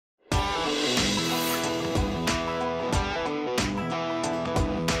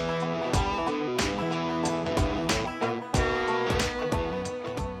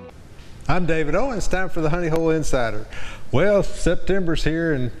I'm David Owens. Time for the Honey Hole Insider. Well, September's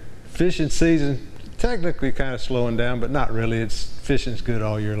here and fishing season technically kind of slowing down, but not really. Fishing's good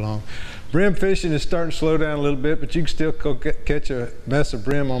all year long. Brim fishing is starting to slow down a little bit, but you can still catch a mess of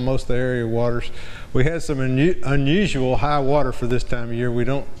brim on most of the area waters. We had some unusual high water for this time of year. We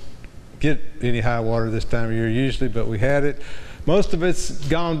don't get any high water this time of year usually, but we had it. Most of it's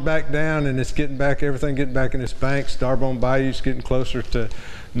gone back down and it's everything getting back in its banks. D'Arbonne Bayou's getting closer to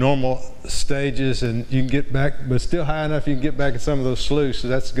normal stages, and you can get back, but still high enough you can get back in some of those sloughs, so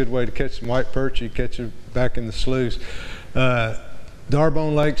that's a good way to catch some white perch. You catch them back in the sloughs.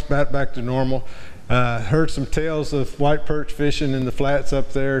 D'Arbonne Lake's back to normal. Heard some tales of white perch fishing in the flats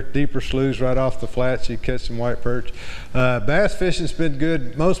up there, deeper sloughs right off the flats. You catch some white perch. Bass fishing's been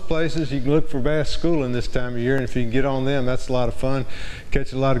good most places. You can look for bass schooling this time of year, and if you can get on them, that's a lot of fun.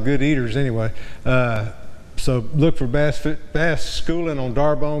 Catch a lot of good eaters anyway. So look for bass schooling on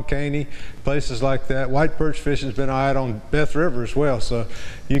D'Arbonne, Caney, places like that. White perch fishing's been all right on Beth River as well. So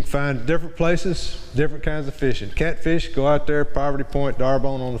you can find different places, different kinds of fishing. Catfish, go out there, Poverty Point,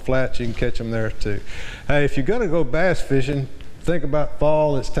 D'Arbonne on the flats, you can catch them there too. Hey, if you're gonna go bass fishing, think about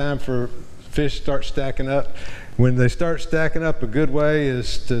fall. It's time for fish to start stacking up. When they start stacking up, a good way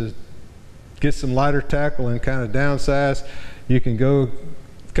is to get some lighter tackle and kind of downsize. You can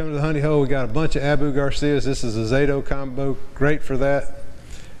come to the Honey Hole. We got a bunch of Abu Garcias. This is a Zato combo, great for that.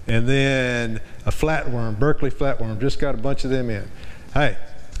 And then a flatworm, Berkeley flatworm, just got a bunch of them in. Hey,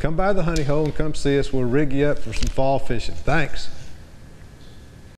 come by the Honey Hole and come see us. We'll rig you up for some fall fishing. Thanks.